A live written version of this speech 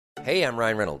Hey, I'm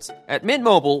Ryan Reynolds. At Mint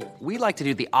Mobile, we like to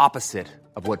do the opposite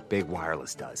of what Big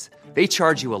Wireless does. They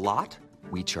charge you a lot,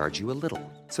 we charge you a little.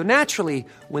 So naturally,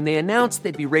 when they announced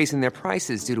they'd be raising their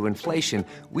prices due to inflation,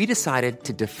 we decided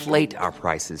to deflate our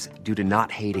prices due to not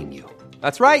hating you.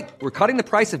 That's right. We're cutting the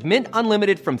price of Mint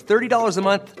Unlimited from $30 a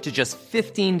month to just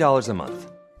 $15 a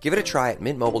month. Give it a try at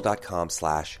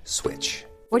mintmobile.com/switch.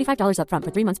 $45 up front for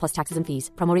 3 months plus taxes and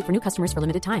fees. Promo rate for new customers for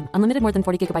limited time. Unlimited more than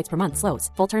 40 gigabytes per month. Slows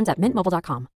full terms at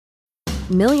mintmobile.com.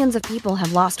 Millions of people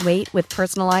have lost weight with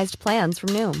personalized plans from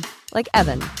Noom. Like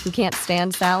Evan, who can't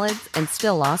stand salads and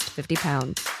still lost 50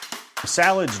 pounds.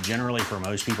 Salads generally for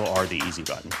most people are the easy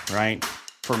button, right?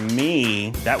 For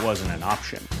me, that wasn't an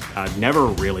option. I never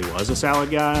really was a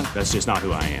salad guy. That's just not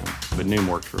who I am. But Noom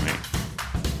worked for me.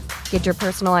 Get your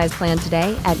personalized plan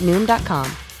today at Noom.com.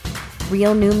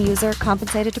 Real Noom user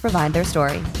compensated to provide their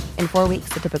story. In 4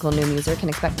 weeks, the typical Noom user can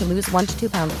expect to lose 1 to 2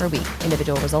 pounds per week.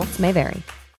 Individual results may vary.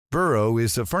 Burrow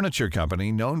is a furniture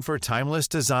company known for timeless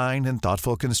design and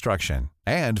thoughtful construction,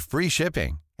 and free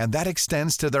shipping, and that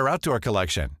extends to their outdoor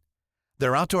collection.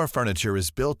 Their outdoor furniture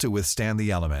is built to withstand the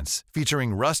elements,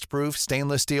 featuring rust-proof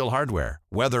stainless steel hardware,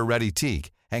 weather-ready teak,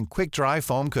 and quick-dry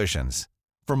foam cushions.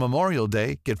 For Memorial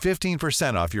Day, get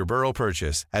 15% off your Burrow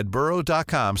purchase at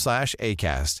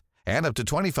burrow.com/acast, and up to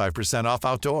 25% off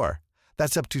outdoor.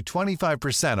 That's up to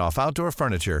 25% off outdoor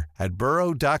furniture at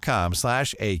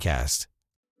burrow.com/acast.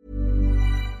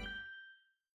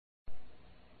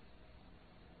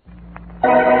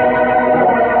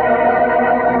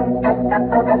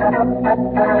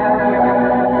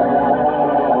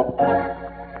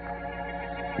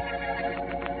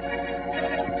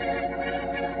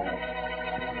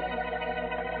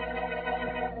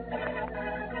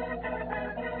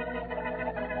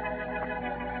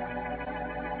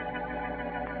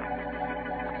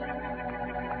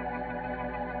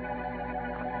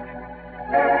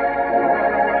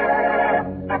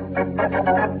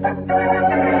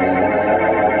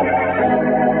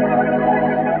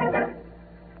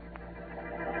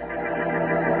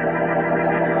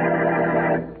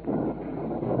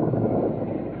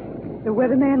 The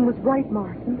weatherman was right,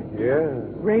 Martin. Yeah.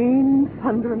 Rain,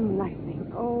 thunder, and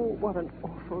lightning. Oh, what an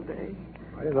awful day.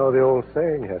 I know the old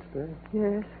saying, Hester.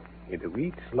 Yes. Into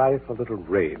each life a little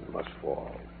rain must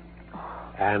fall.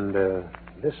 And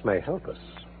this may help us.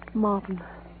 Martin,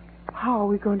 how are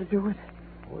we going to do it?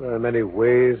 Well, there are many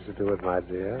ways to do it, my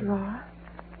dear. There are?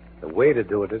 The way to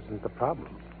do it isn't the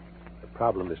problem. The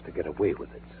problem is to get away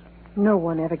with it. No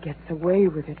one ever gets away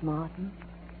with it, Martin.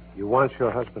 You want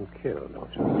your husband killed,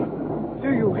 don't you?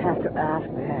 Do you have to ask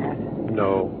that?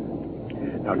 No.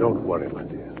 Now, don't worry, my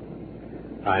dear.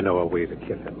 I know a way to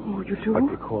kill him. Oh, you do? But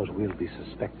because we'll be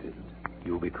suspected.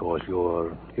 You because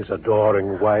you're his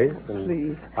adoring wife. And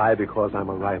Please. I because I'm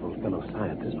a rival fellow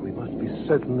scientist. We must be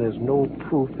certain there's no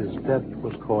proof his death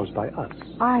was caused by us.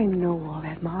 I know all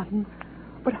that, Martin.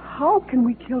 But how can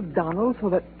we kill Donald so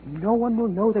that no one will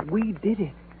know that we did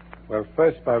it? Well,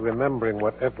 first by remembering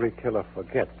what every killer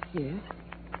forgets. Yes?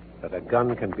 That a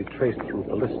gun can be traced through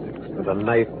ballistics, that a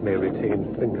knife may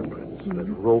retain fingerprints, that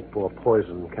rope or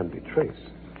poison can be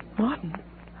traced. Martin,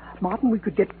 we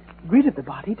could get rid of the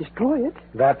body, destroy it.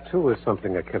 That, too, is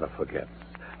something a killer forgets.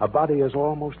 A body is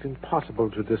almost impossible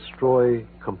to destroy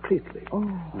completely. Oh.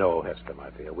 No, Hester,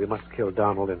 my dear. We must kill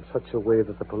Donald in such a way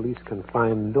that the police can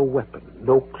find no weapon,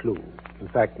 no clue. In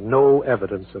fact, no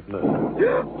evidence of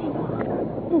murder.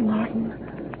 Oh, Martin,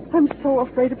 I'm so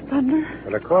afraid of thunder.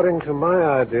 But according to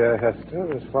my idea,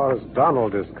 Hester, as far as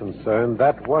Donald is concerned,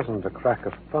 that wasn't a crack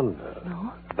of thunder.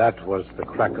 No? That was the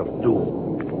crack of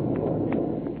doom.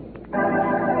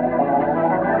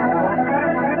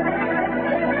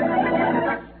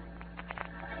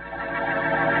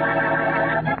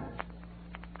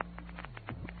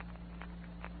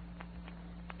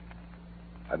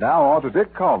 And now on to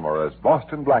Dick Calmer as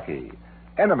Boston Blackie.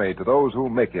 Enemy to those who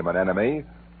make him an enemy.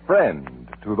 Friend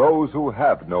to those who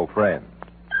have no friend.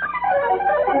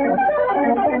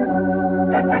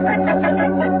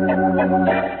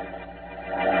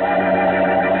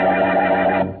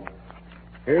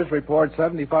 Here's report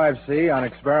 75C on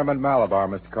Experiment Malabar,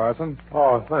 Mr. Carson.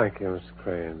 Oh, thank you, Mr.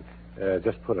 Crane.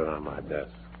 Just put it on my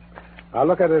desk. I'll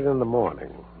look at it in the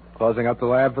morning. Closing up the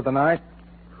lab for the night?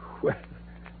 Well,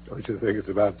 don't you think it's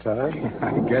about time?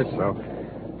 I guess so.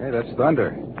 Hey, that's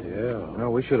thunder. Yeah.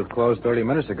 Well, we should have closed 30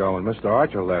 minutes ago when Mr.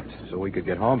 Archer left so we could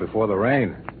get home before the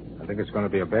rain. I think it's going to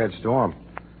be a bad storm.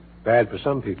 Bad for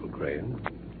some people, Crane.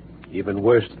 Even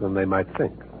worse than they might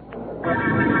think.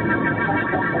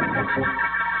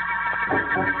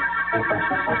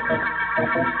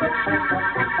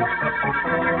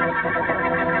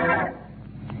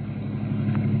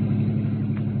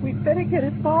 better get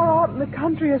as far out in the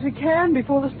country as we can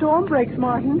before the storm breaks,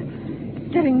 Martin.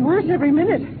 It's getting worse every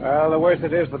minute. Well, the worse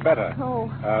it is, the better. Oh.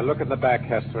 Look in the back,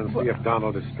 Hester, and see if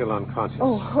Donald is still unconscious.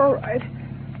 Oh, all right.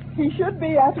 He should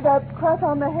be after that crack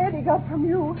on the head he got from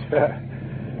you.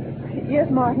 Yes,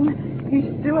 Martin. He's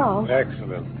still out.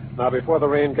 Excellent. Now, before the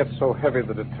rain gets so heavy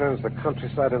that it turns the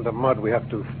countryside into mud, we have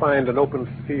to find an open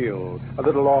field, a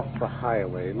little off the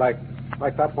highway, like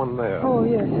that one there. Oh,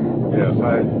 yes. Yes,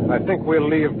 I think we'll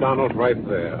leave Donald right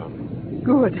there.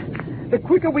 Good. The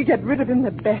quicker we get rid of him,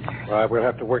 the better. Right, we'll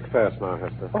have to work fast now,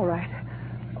 Hester. All right.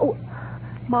 Oh,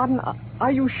 Martin,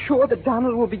 are you sure that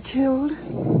Donald will be killed?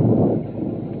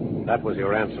 That was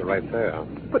your answer right there.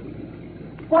 But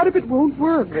what if it won't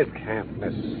work? It can't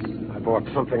miss. I brought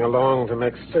something along to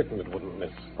make certain it wouldn't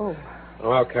miss. Oh. Oh,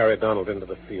 I'll carry Donald into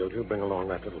the field. You bring along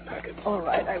that little package. All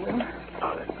right, I will.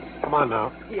 All right. Come on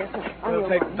now. Yes, I We'll will.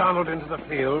 take Donald into the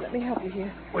field. Let me help you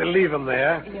here. We'll leave him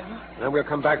there. Yeah. Then we'll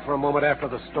come back for a moment after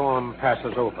the storm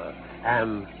passes over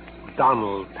and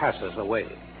Donald passes away.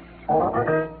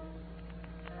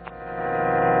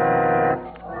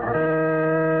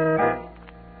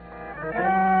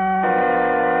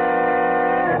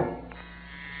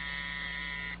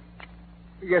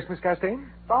 Yes, Miss Castaigne?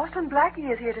 Boston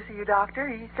Blackie is here to see you, Doctor.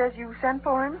 He says you sent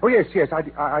for him. Oh, yes,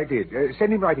 I did.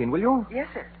 Send him right in, will you? Yes,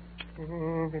 sir.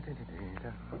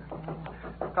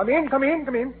 Come in.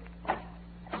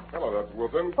 Hello, Dr.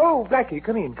 Wilson. Oh, Blackie,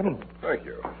 come in. Thank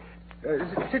you.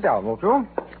 Sit down, won't you?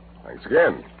 Thanks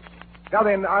again. Now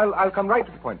then, I'll come right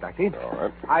to the point, Blackie. All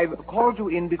right. I've called you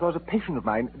in because a patient of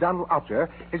mine, Donald Archer,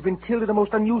 has been killed in a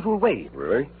most unusual way.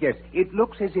 Really? Yes, it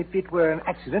looks as if it were an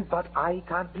accident, but I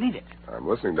can't believe it. I'm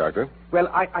listening, Doctor. Well,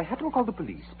 I had to call the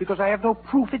police because I have no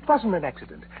proof it wasn't an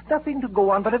accident. Nothing to go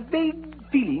on but a vague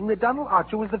feeling that Donald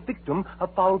Archer was the victim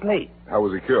of foul play. How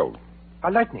was he killed? By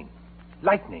lightning.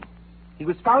 He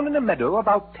was found in a meadow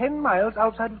about 10 miles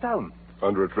outside of town.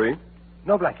 Under a tree?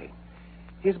 No, Blackie.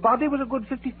 His body was a good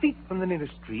 50 feet from the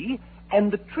nearest tree,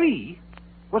 and the tree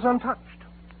was untouched.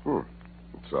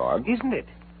 It's odd. Isn't it?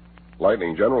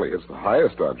 Lightning generally hits the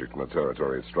highest object in the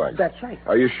territory it strikes. That's right.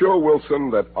 Are you sure,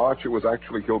 Wilson, that Archer was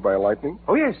actually killed by lightning?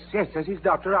 Oh, yes. As his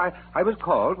doctor, I was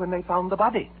called when they found the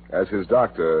body. As his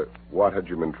doctor, what had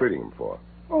you been treating him for?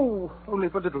 Oh, only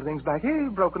for little things,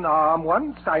 Blackie. Broken arm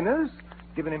once, sinus,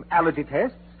 given him allergy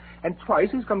tests, and twice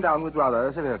he's come down with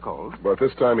rather severe cold. But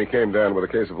this time he came down with a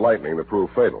case of lightning that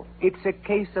proved fatal. It's a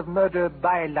case of murder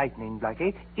by lightning,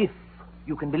 Blackie, if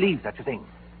you can believe such a thing.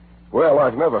 Well,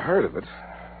 I've never heard of it,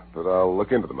 but I'll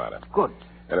look into the matter. Good.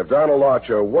 And if Donald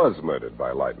Archer was murdered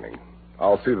by lightning,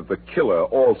 I'll see that the killer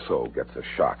also gets a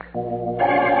shock.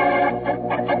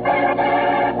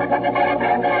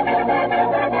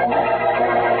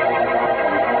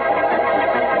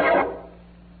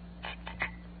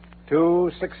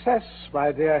 To success,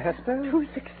 my dear Hester. To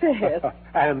success.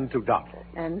 And to Donald.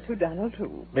 And to Donald,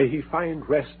 too. May he find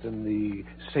rest in the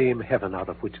same heaven out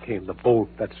of which came the bolt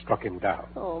that struck him down.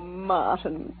 Oh,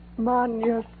 Martin. Martin,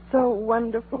 you're so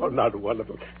wonderful. Oh, not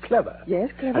wonderful. Clever. Yes,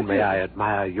 clever. And may too. I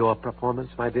admire your performance,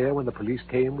 my dear, when the police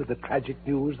came with the tragic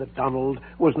news that Donald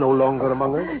was no longer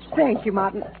among us? Thank you,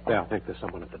 Martin. There, I think there's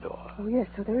someone at the door. Oh, yes,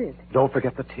 so there is. Don't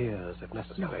forget the tears, if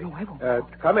necessary. No, I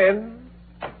won't. Come in.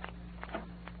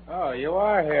 Oh, you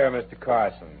are here, Mr.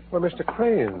 Carson. Well, Mr.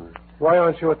 Crane, why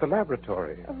aren't you at the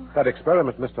laboratory? That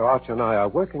experiment Mr. Archer and I are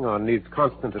working on needs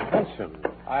constant attention.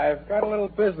 I've got a little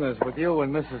business with you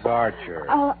and Mrs. Archer.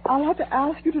 I'll have to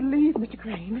ask you to leave, Mr.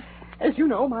 Crane. As you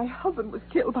know, my husband was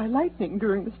killed by lightning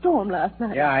during the storm last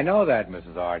night. Yeah, I know that,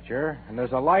 Mrs. Archer. And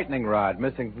there's a lightning rod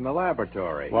missing from the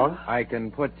laboratory. What? I can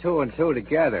put two and two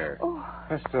together. Oh.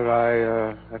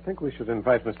 Hester, I think we should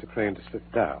invite Mr. Crane to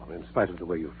sit down, in spite of the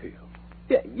way you feel.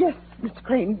 Yes, Mr.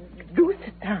 Crane, do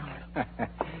sit down.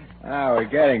 Now we're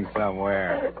getting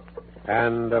somewhere.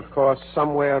 And, of course,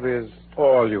 somewhere is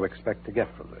all you expect to get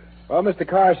from this. Well, Mr.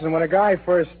 Carson, when a guy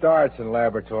first starts in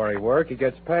laboratory work, he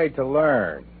gets paid to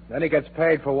learn. Then he gets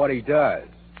paid for what he does.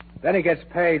 Then he gets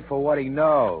paid for what he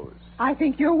knows. I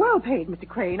think you're well paid, Mr.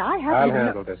 Crane. I haven't I'll even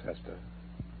handle this, Hester.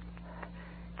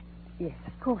 Yes,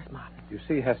 of course, Martin. You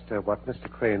see, Hester, what Mr.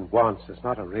 Crane wants is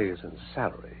not a raise in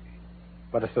salary,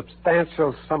 but a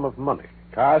substantial sum of money.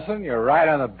 Carson, you're right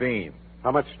on the beam.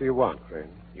 How much do you want, Crane?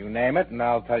 You name it, and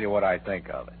I'll tell you what I think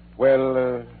of it.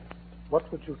 Well, what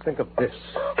would you think of this?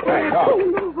 Hey, Oh,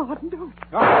 no, Martin, don't.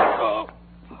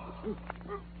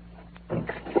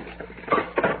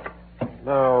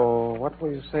 Now, what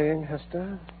were you saying,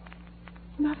 Hester?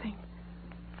 Nothing.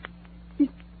 He's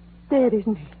dead,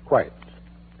 isn't he? Quite.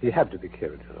 He had to be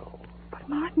killed, you know. But,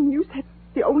 Martin, you said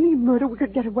the only murder we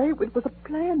could get away with was a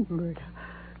planned murder.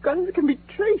 guns can be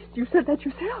traced. You said that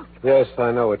yourself. Yes,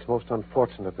 I know. It's most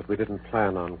unfortunate that we didn't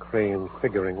plan on Crane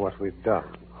figuring what we've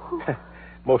done.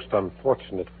 Most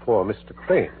unfortunate for Mr.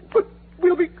 Crane. But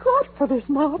we'll be caught for this,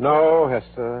 Martin. No,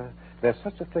 Hester. There's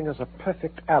such a thing as a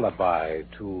perfect alibi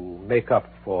to make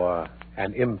up for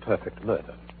an imperfect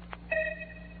murder.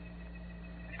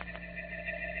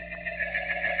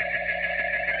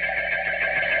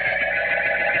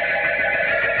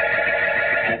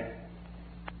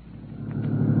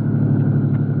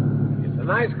 It's a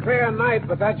nice, clear night,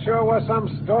 but that sure was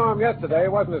some storm yesterday,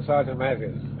 wasn't it, Sergeant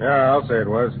Matthews? Yeah, I'll say it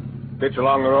was. Ditch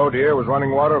along the road here was running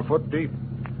water a foot deep.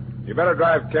 You better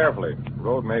drive carefully. The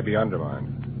road may be undermined.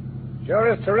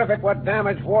 Sure is terrific what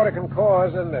damage water can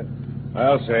cause, isn't it?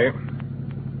 I'll say.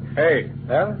 Hey.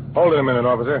 Yeah? Hold it a minute,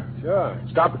 officer. Sure.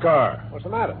 Stop the car. What's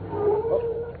the matter?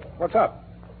 What's up?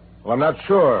 Well, I'm not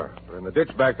sure. But in the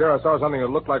ditch back there, I saw something that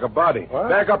looked like a body. What?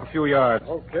 Back up a few yards.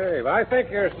 Okay, well, I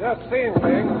think you're just seeing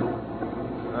things.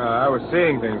 I was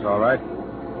seeing things, all right.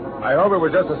 I hope it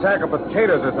was just a sack of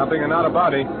potatoes or something and not a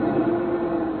body.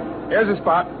 Here's the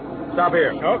spot. Stop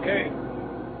here. Okay.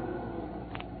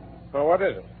 Well, what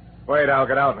is it? Wait, I'll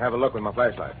get out and have a look with my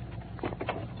flashlight.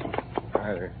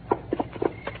 Right here.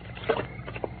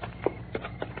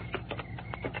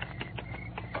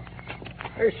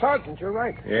 Hey, Sergeant, you're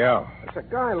right. Yeah. It's a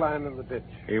guy lying in the ditch.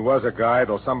 He was a guy,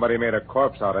 though somebody made a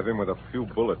corpse out of him with a few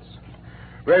bullets.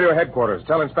 Radio headquarters.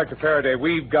 Tell Inspector Faraday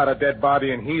we've got a dead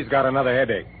body and he's got another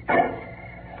headache.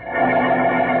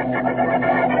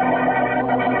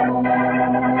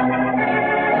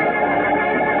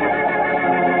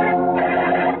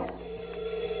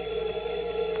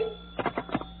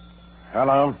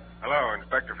 Hello? Hello,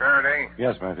 Inspector Faraday.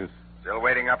 Yes, Matthews. Still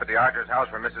waiting up at the Archer's house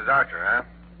for Mrs. Archer, huh?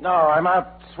 No, I'm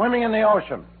out swimming in the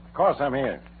ocean. Of course I'm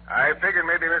here. I figured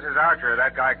maybe Mrs. Archer,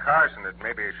 that guy Carson, that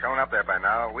maybe has shown up there by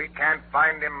now. We can't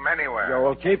find him anywhere. Yeah,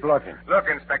 we'll keep looking. Look,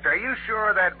 Inspector, are you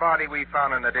sure that body we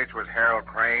found in the ditch was Harold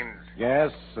Crane's?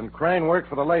 Yes, and Crane worked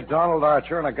for the late Donald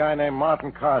Archer and a guy named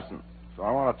Martin Carson. So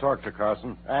I want to talk to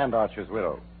Carson and Archer's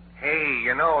widow. Hey,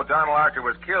 you know, Donald Archer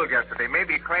was killed yesterday.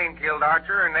 Maybe Crane killed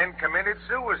Archer and then committed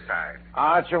suicide.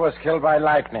 Archer was killed by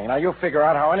lightning. Now, you figure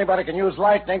out how anybody can use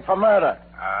lightning for murder.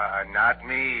 Not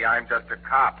me. I'm just a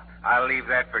cop. I'll leave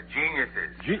that for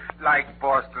geniuses. Like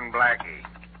Boston Blackie.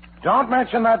 Don't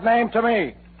mention that name to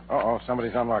me. Uh-oh,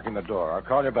 somebody's unlocking the door. I'll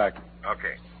call you back.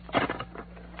 Okay.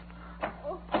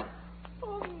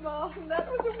 Oh, Martin, that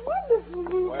was a wonderful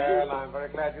movie. Well, I'm very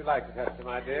glad you liked it, Hester,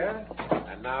 my dear.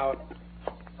 And now...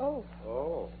 Oh.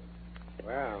 Oh.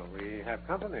 Well, we have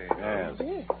company. Yes.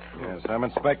 Yes, I'm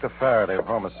Inspector Faraday of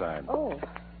Homicide. Oh.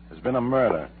 There's been a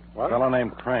murder. What? A fellow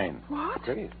named Crane. What?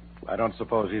 Crane? I don't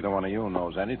suppose either one of you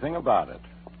knows anything about it.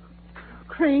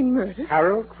 Crane murdered?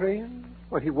 Harold Crane?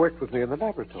 Well, he worked with me in the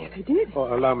laboratory. Yes, he did.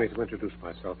 Oh, allow me to introduce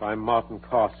myself. I'm Martin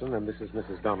Carson, and this is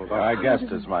Mrs. Donald Archer. I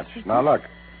guessed as much. Now, look.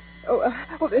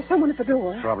 Oh, there's someone at the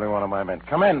door. Probably one of my men.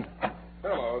 Come in.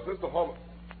 Hello, is this the home...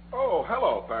 Oh,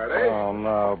 hello, Faraday. Oh,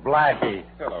 no. Blackie.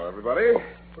 Hello, everybody.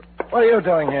 What are you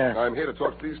doing here? I'm here to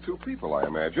talk to these two people, I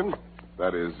imagine.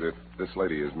 That is, if this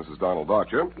lady is Mrs. Donald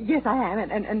Archer. Yes, I am,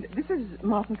 and this is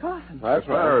Martin Carson. That's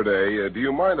right. Faraday, do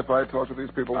you mind if I talk to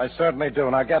these people? I certainly do.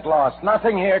 Now, get lost.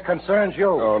 Nothing here concerns you.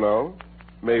 Oh, no?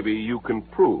 Maybe you can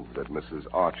prove that Mrs.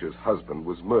 Archer's husband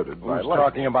was murdered by Who's lightning.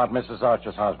 talking about Mrs.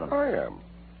 Archer's husband? I am.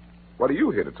 What are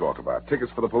you here to talk about?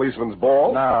 Tickets for the policeman's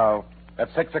ball? No. At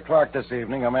 6 o'clock this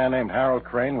evening, a man named Harold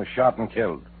Crane was shot and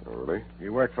killed. Oh, really? He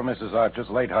worked for Mrs. Archer's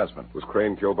late husband. Was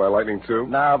Crane killed by lightning, too?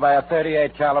 Now, by a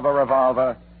 .38 caliber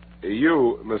revolver.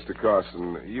 You, Mr.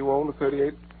 Carson, you own a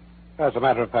 .38? As a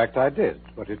matter of fact, I did,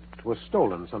 but it was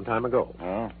stolen some time ago.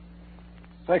 Oh?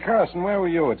 Say, Carson, where were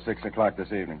you at 6 o'clock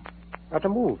this evening? At a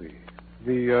movie.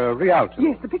 The Rialto.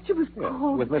 Yes, the picture was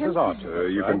called... With Mrs. Archer.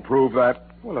 You can prove that?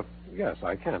 Well, yes,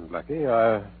 I can, Blackie.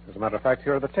 As a matter of fact,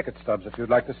 here are the ticket stubs if you'd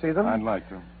like to see them. I'd like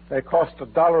to. They cost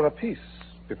 $1 apiece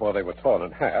before they were torn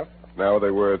in half. Now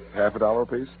they're worth half $1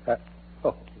 apiece?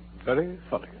 Oh, very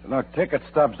funny. Look, ticket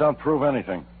stubs don't prove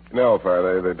anything. No,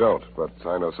 Faraday, they don't, but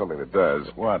I know something that does.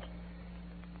 What?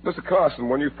 Mr. Carson,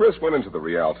 when you first went into the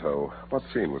Rialto, what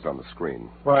scene was on the screen?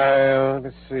 Well,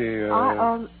 let's see.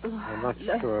 I'm not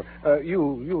sure.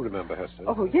 You remember, Hester?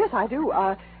 Oh, yes, I do.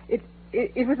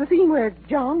 It was the scene where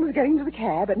John was getting to the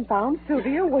cab and found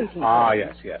Sylvia waiting. Ah,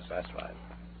 yes, that's right.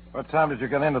 What time did you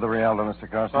get into the Rialto,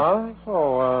 Mr. Carson? Huh? It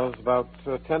was about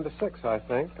 10 to 6, I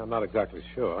think. I'm not exactly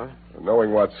sure.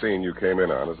 Knowing what scene you came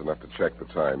in on is enough to check the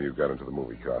time you got into the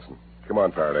movie, Carson. Come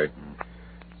on, Faraday.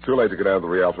 Too late to get out of the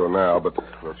Rialto now, but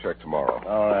we'll check tomorrow.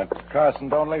 All right. Carson,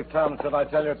 don't leave town until I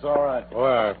tell you it's all right.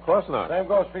 Well, of course not. Same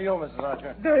goes for you, Mrs.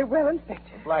 Archer. Very well,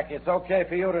 Inspector. Blackie, it's okay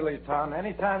for you to leave town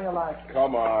anytime you like.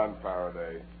 Come on,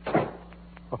 Faraday.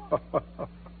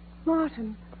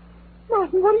 Martin,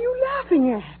 what are you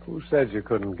laughing at? Who says you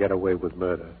couldn't get away with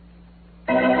murder?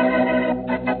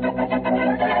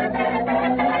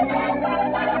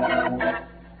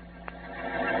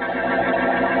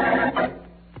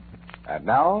 And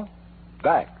now,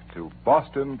 back to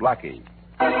Boston Blackie.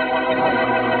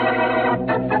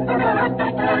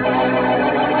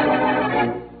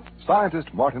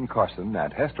 Scientist Martin Carson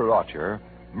and Hester Archer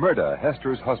murder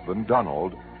Hester's husband,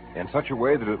 Donald, in such a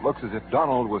way that it looks as if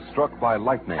Donald was struck by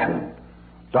lightning.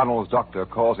 Donald's doctor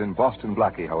calls in Boston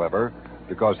Blackie, however,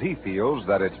 because he feels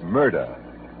that it's murder.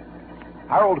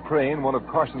 Harold Crane, one of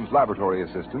Carson's laboratory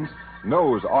assistants,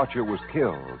 knows Archer was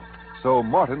killed. So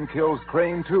Martin kills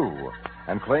Crane, too,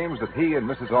 and claims that he and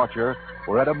Mrs. Archer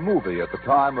were at a movie at the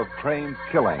time of Crane's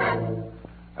killing.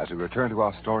 As we return to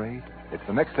our story, it's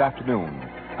the next afternoon,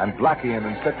 and Blackie and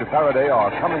Inspector Faraday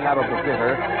are coming out of the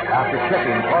theater after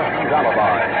checking Carson's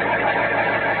alibi.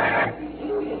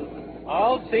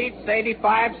 All seats,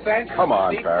 85 cents. Come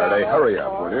on, Faraday. Hurry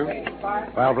up, will you?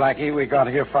 Well, Blackie, we got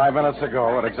here 5 minutes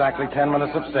ago at exactly 10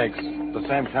 minutes of 6. The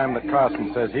same time that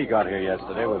Carson says he got here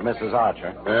yesterday with Mrs.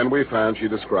 Archer. And we found she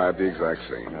described the exact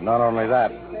scene. And not only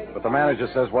that, but the manager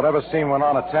says whatever scene went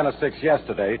on at 10 of 6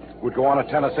 yesterday would go on at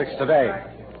 10 of 6 today.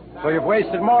 So you've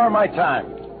wasted more of my time.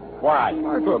 Why?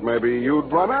 I thought maybe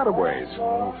you'd run out of ways.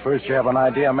 First you have an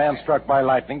idea a man struck by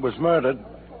lightning was murdered.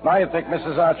 Now you think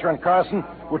Mrs. Archer and Carson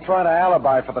would try to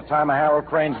alibi for the time of Harold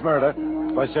Crane's murder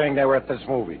by saying they were at this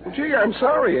movie. Gee, I'm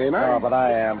sorry, ain't I? Oh, but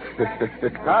I am.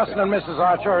 Carson and Mrs.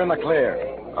 Archer are in the clear.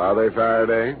 Are they,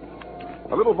 Faraday?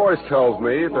 A little voice tells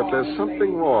me that there's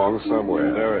something wrong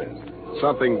somewhere. There is.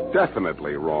 Something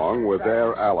definitely wrong with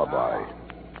their alibi.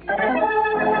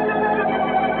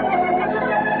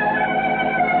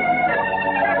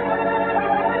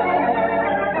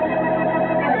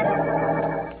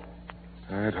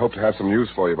 I'd hoped to have some news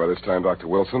for you by this time, Dr.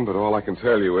 Wilson, but all I can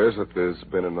tell you is that there's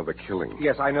been another killing.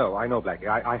 Yes, I know, Blackie.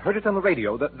 I heard it on the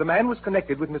radio. The man was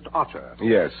connected with Mr. Archer.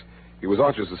 Yes. He was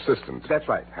Archer's assistant. That's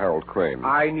right. Harold Crane.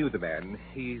 I knew the man.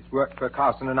 He's worked for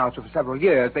Carson and Archer for several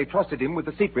years. They trusted him with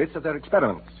the secrets of their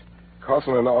experiments.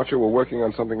 Carson and Archer were working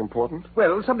on something important?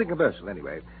 Well, something commercial,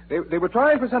 anyway. They were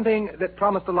trying for something that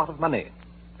promised a lot of money.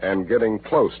 And getting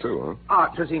close, too, huh?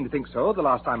 Archer seemed to think so the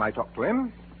last time I talked to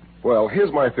him. Well,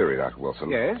 here's my theory, Dr.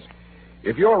 Wilson. Yes?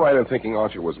 If you're right in thinking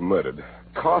Archer was murdered,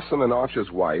 Carson and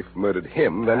Archer's wife murdered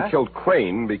him, then killed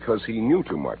Crane because he knew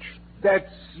too much.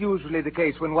 That's usually the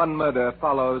case when one murder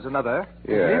follows another.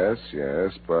 Yes,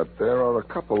 but there are a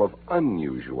couple of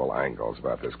unusual angles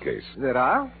about this case. There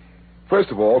are? First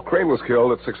of all, Crane was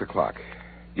killed at 6 o'clock.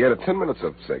 Yet at 10 minutes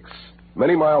of 6,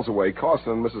 many miles away,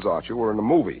 Carson and Mrs. Archer were in a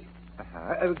movie.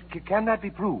 Can that be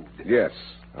proved? Yes.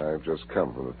 I've just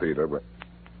come from the theater, but...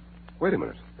 Wait a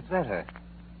minute. What's the matter?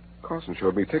 Carson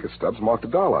showed me ticket stubs marked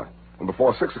 $1. And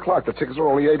before 6 o'clock, the tickets were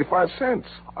only 85 cents.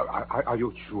 Are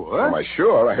you sure? Am I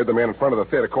sure? I heard the man in front of the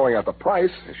theater calling out the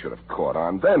price. I should have caught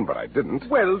on then, but I didn't.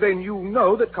 Well, then you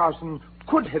know that Carson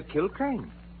could have killed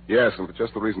Crane. Yes, and for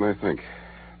just the reason I think.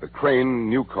 That Crane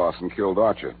knew Carson killed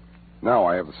Archer. Now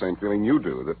I have the same feeling you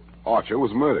do, that Archer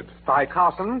was murdered. By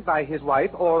Carson, by his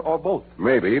wife, or both?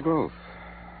 Maybe both.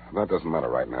 That doesn't matter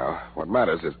right now. What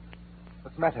matters is...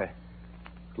 What's the matter?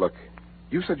 Look,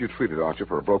 you said you treated Archer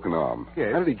for a broken arm.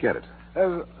 Yes. How did he get it?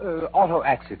 Auto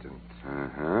accident.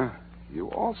 Uh-huh. You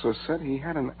also said he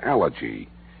had an allergy.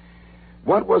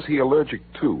 What was he allergic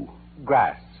to?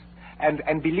 Grass.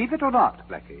 And believe it or not,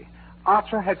 Blackie,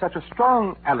 Archer had such a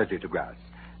strong allergy to grass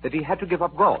that he had to give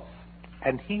up golf.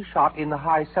 And he shot in the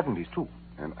high 70s, too.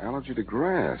 An allergy to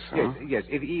grass, huh? Yes.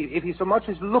 If he so much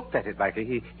as looked at it,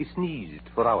 Blackie, he sneezed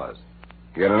for hours.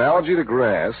 He had an allergy to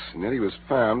grass, and yet he was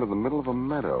found in the middle of a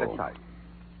meadow. That's right.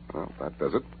 Well, that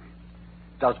does it.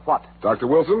 Does what? Dr.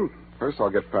 Wilson, first I'll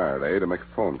get Faraday to make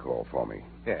a phone call for me.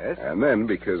 Yes? And then,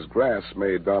 because grass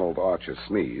made Donald Archer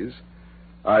sneeze,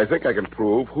 I think I can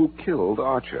prove who killed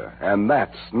Archer. And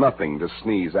that's nothing to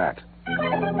sneeze at.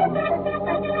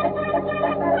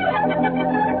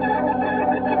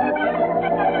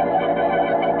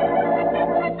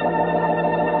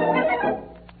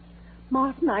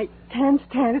 Martin, I can't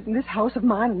stand it in this house of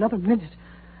mine another minute.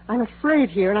 I'm afraid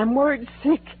here, and I'm worried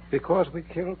sick. Because we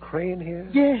killed Crane here?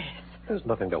 Yes. There's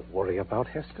nothing to worry about,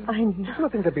 Hester. I know. There's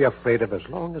nothing to be afraid of as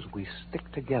long as we stick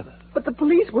together. But the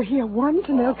police were here once,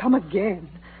 and they'll come again.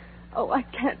 Oh, I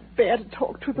can't bear to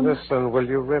talk to them. Listen, will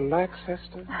you relax,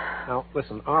 Hester? Now,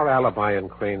 listen, our alibi in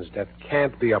Crane's death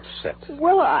can't be upset.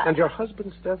 Well, And your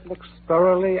husband's death looks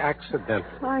thoroughly accidental.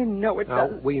 I know it Now,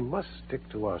 doesn't. we must stick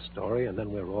to our story, and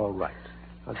then we're all right.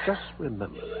 Now, just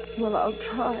remember that. Well, I'll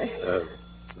try.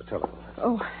 The telephone.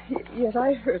 Oh, yes,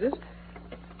 I heard it.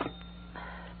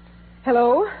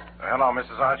 Hello? Hello,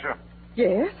 Mrs. Archer.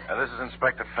 Yes? This is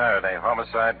Inspector Faraday,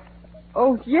 homicide.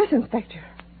 Oh, yes, Inspector.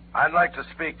 I'd like to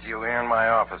speak to you here in my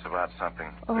office about something.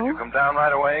 Oh? Could you come down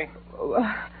right away?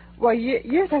 Why,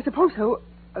 yes, I suppose so.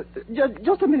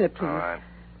 Just a minute, please. All right.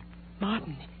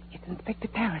 Martin, it's Inspector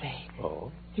Faraday.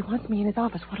 Oh? He wants me in his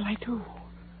office. What'll I do?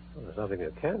 Well, there's nothing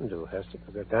you can do, Hester,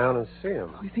 but go down and see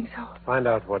him. Oh, you think so? Find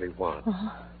out what he wants. Uh-huh.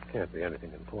 Can't be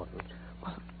anything important.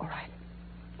 Well, all right.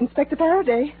 Inspector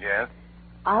Faraday, Yes?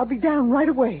 I'll be down right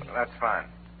away. Well, that's fine.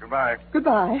 Goodbye.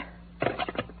 Goodbye.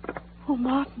 Oh,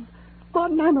 Martin.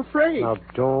 Martin, I'm afraid. Now,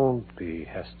 don't be,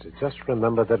 Hester. Just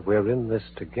remember that we're in this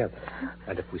together.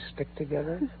 And if we stick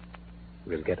together,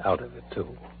 we'll get out of it,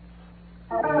 too.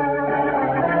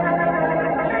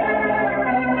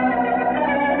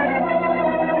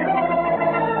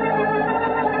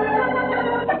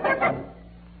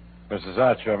 Mrs.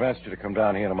 Archer, I've asked you to come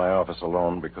down here to my office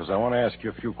alone because I want to ask you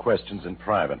a few questions in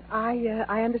private.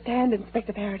 I understand,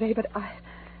 Inspector Faraday, but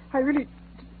I really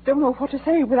don't know what to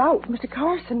say without Mr.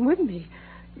 Carson with me.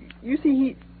 You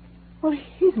see,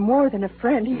 he's more than a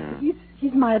friend.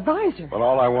 He's my advisor. Well,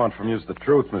 all I want from you is the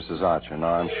truth, Mrs. Archer.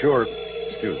 Now, I'm sure...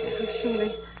 Excuse me. Oh,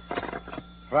 surely.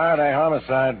 Faraday,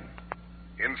 homicide.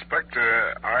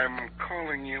 Inspector, I'm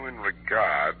calling you in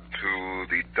regard to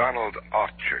the Donald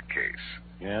Archer case.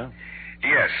 Yeah?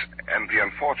 Yes, and the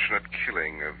unfortunate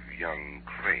killing of young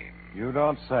Crane. You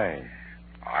don't say.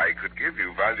 I could give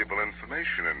you valuable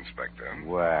information, Inspector.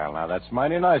 Well, now, that's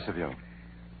mighty nice of you.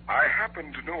 I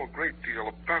happen to know a great deal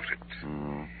about it.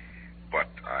 Hmm. But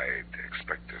I'd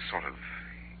expect a sort of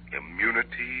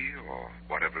immunity, or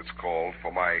whatever it's called,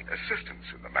 for my assistance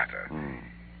in the matter.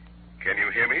 Can you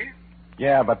hear me?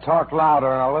 Yeah, but talk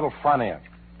louder and a little funnier.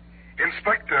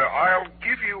 Inspector, I'll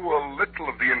give you a little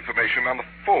of the information on the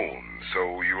phone,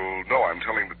 so you'll know I'm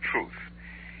telling the truth.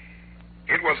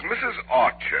 It was Mrs.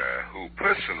 Archer who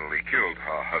personally killed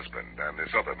her husband and this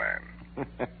other man.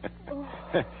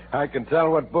 I can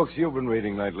tell what books you've been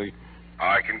reading lately.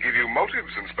 I can give you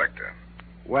motives, Inspector.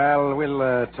 Well,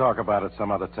 we'll talk about it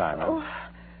some other time. Huh?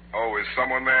 Oh, is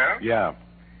someone there? Yeah.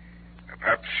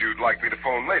 Perhaps you'd like me to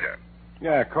phone later.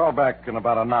 Yeah, call back in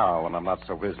about an hour when I'm not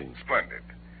so busy. Splendid.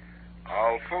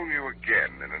 I'll phone you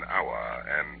again in an hour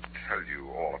and tell you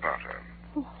all about her.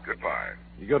 Goodbye.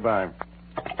 Goodbye.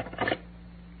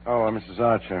 Oh, Mrs.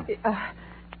 Archer.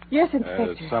 Yes,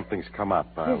 Inspector. Something's come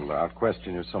up. I'll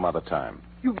question you some other time.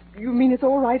 You mean it's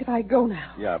all right if I go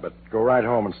now? Yeah, but go right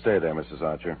home and stay there, Mrs.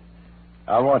 Archer.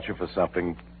 I'll want you for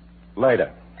something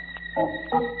later.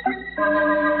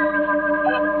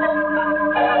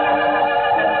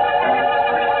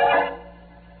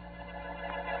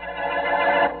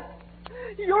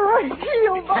 You're a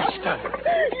heel, Martin.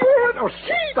 Oh,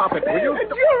 stop it, will you?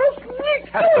 You're a sneak.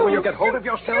 Hester, will you get hold of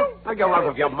yourself? Now, you're out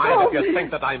of your mind if you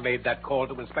think that I made that call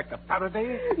to Inspector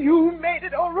Faraday. You made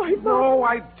it all right, Martin. No,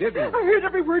 I didn't. I heard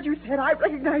every word you said. I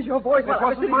recognized your voice while I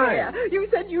was wasn't sitting mine. there. You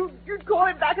said you'd call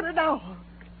him back in an hour.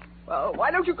 Well,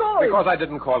 why don't you call him? Because I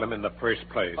didn't call him in the first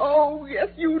place. Oh, yes,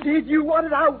 you did. You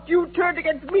wanted out. You turned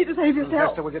against me to save yourself.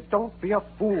 Hester, will you don't be a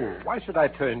fool. Why should I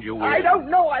turn you in? I don't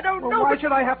know. Why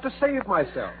should I have to save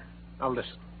myself? Now,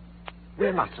 listen.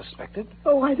 We're not suspected.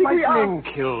 Oh, I think we are.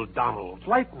 Lightning killed Donald.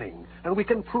 Lightning. And we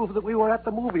can prove that we were at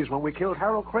the movies when we killed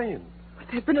Harold Crane. But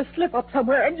there's been a slip-up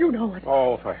somewhere, and you know it.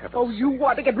 Oh, for heaven's sake. You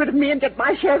want to get rid of me and get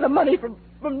my share of the money from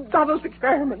Donald's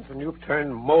experiments. And you've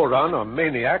turned moron or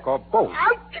maniac or both.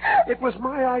 It was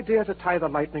my idea to tie the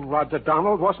lightning rod to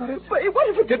Donald, wasn't it? But what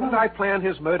if it Didn't I plan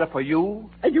his murder for you?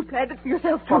 And you planned it for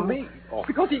yourself, too. For me? Oh.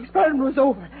 Because the experiment was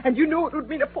over, and you knew it would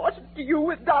mean a fortune to you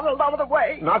with Donald out of the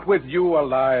way. Not with you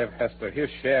alive, Hester. His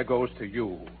share goes to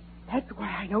you. That's why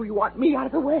I know you want me out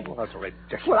of the way. Well, that's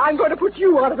ridiculous. Well, I'm going to put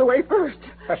you out of the way first.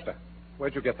 Hester,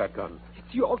 where'd you get that gun?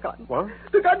 It's your gun. What?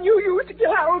 The gun you used to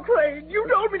kill Harold Crane. You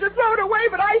told me to throw it away,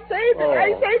 but I saved it. Oh.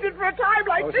 I saved it for a time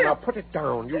like this. Now, put it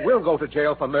down. You will go to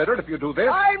jail for murder if you do this.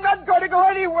 I'm not going to go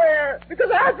anywhere, because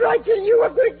after I kill you,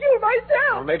 I'm going to kill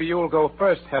myself. Well, maybe you'll go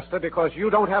first, Hester, because you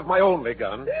don't have my only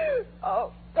gun.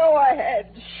 Oh, go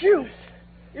ahead. Shoot.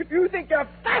 If you think you're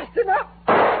fast enough,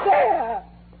 there.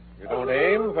 You don't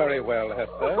aim very well,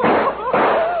 Hester.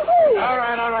 All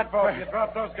right, folks. You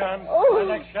drop those guns. Oh. The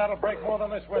next shot will break more than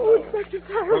this window. Inspector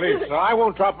Faraday. Police, I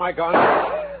won't drop my gun.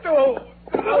 No.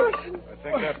 It's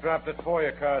think I've dropped it for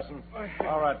you, Carson.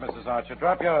 All right, Mrs. Archer,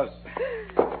 drop yours.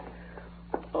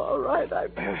 All right,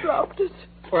 I've dropped it.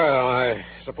 Well, I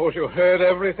suppose you heard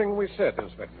everything we said,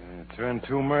 Inspector. Turn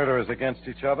two murderers against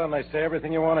each other, and they say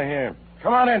everything you want to hear.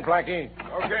 Come on in, Blackie.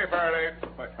 Okay, Faraday.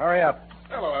 Hurry up.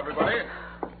 Hello, everybody.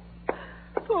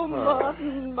 Oh,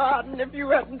 Martin, if you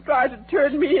hadn't tried to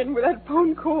turn me in with that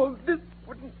phone call, this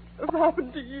wouldn't have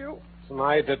happened to you. And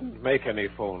I didn't make any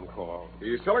phone call.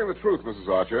 He's telling the truth, Mrs.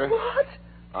 Archer. What?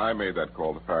 I made that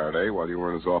call to Faraday while you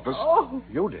were in his office. Oh.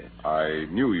 You did? I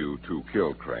knew you two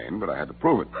killed Crane, but I had to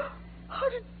prove it.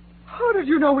 How did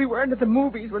you know we weren't at the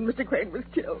movies when Mr. Crane was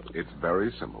killed? It's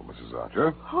very simple, Mrs.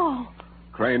 Archer. Oh.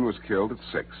 Crane was killed at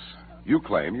 6. You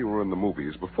claim you were in the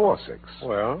movies before 6.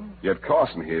 Well? Yet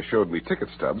Carson here showed me ticket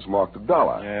stubs marked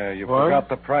 $1. Yeah, you forgot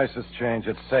the prices changed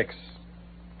at 6.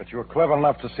 But you were clever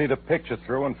enough to see the picture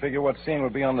through and figure what scene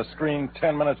would be on the screen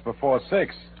 10 minutes before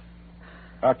 6.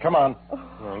 Come on.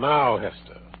 Well, now,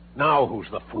 Hester. Now who's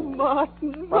the fool?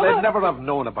 Martin. Well, they'd never have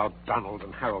known about Donald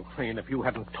and Harold Crane if you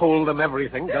hadn't told them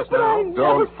everything just now.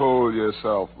 Don't fool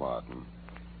yourself, Martin.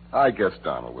 I guess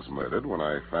Donald was murdered when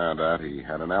I found out he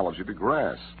had an allergy to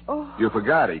grass. Oh. You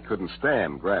forgot he couldn't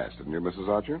stand grass, didn't you, Mrs.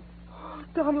 Archer? Oh,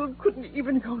 Donald couldn't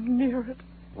even go near it.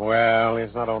 Well,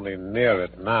 he's not only near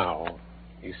it now,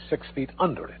 he's 6 feet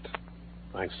under it.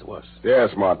 Thanks to us. Yes,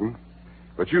 Martin.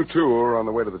 But you two are on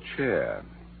the way to the chair.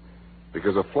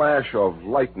 Because a flash of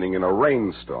lightning in a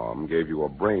rainstorm gave you a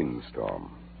brainstorm.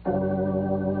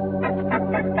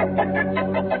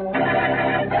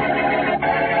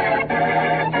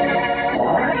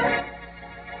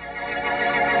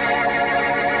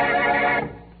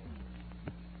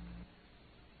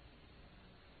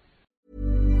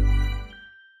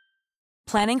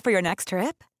 Planning for your next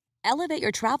trip? Elevate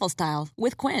your travel style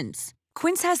with Quince.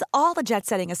 Quince has all the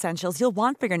jet-setting essentials you'll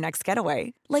want for your next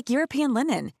getaway, like European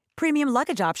linen, premium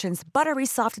luggage options, buttery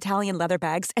soft Italian leather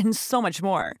bags, and so much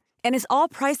more. And is all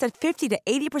priced at 50 to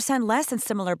 80% less than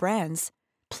similar brands.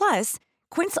 Plus,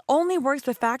 Quince only works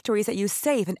with factories that use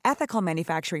safe and ethical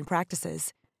manufacturing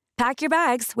practices. Pack your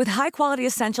bags with high-quality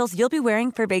essentials you'll be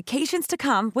wearing for vacations to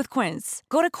come with Quince.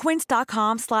 Go to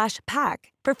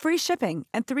quince.com/pack for free shipping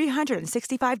and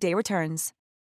 365-day returns.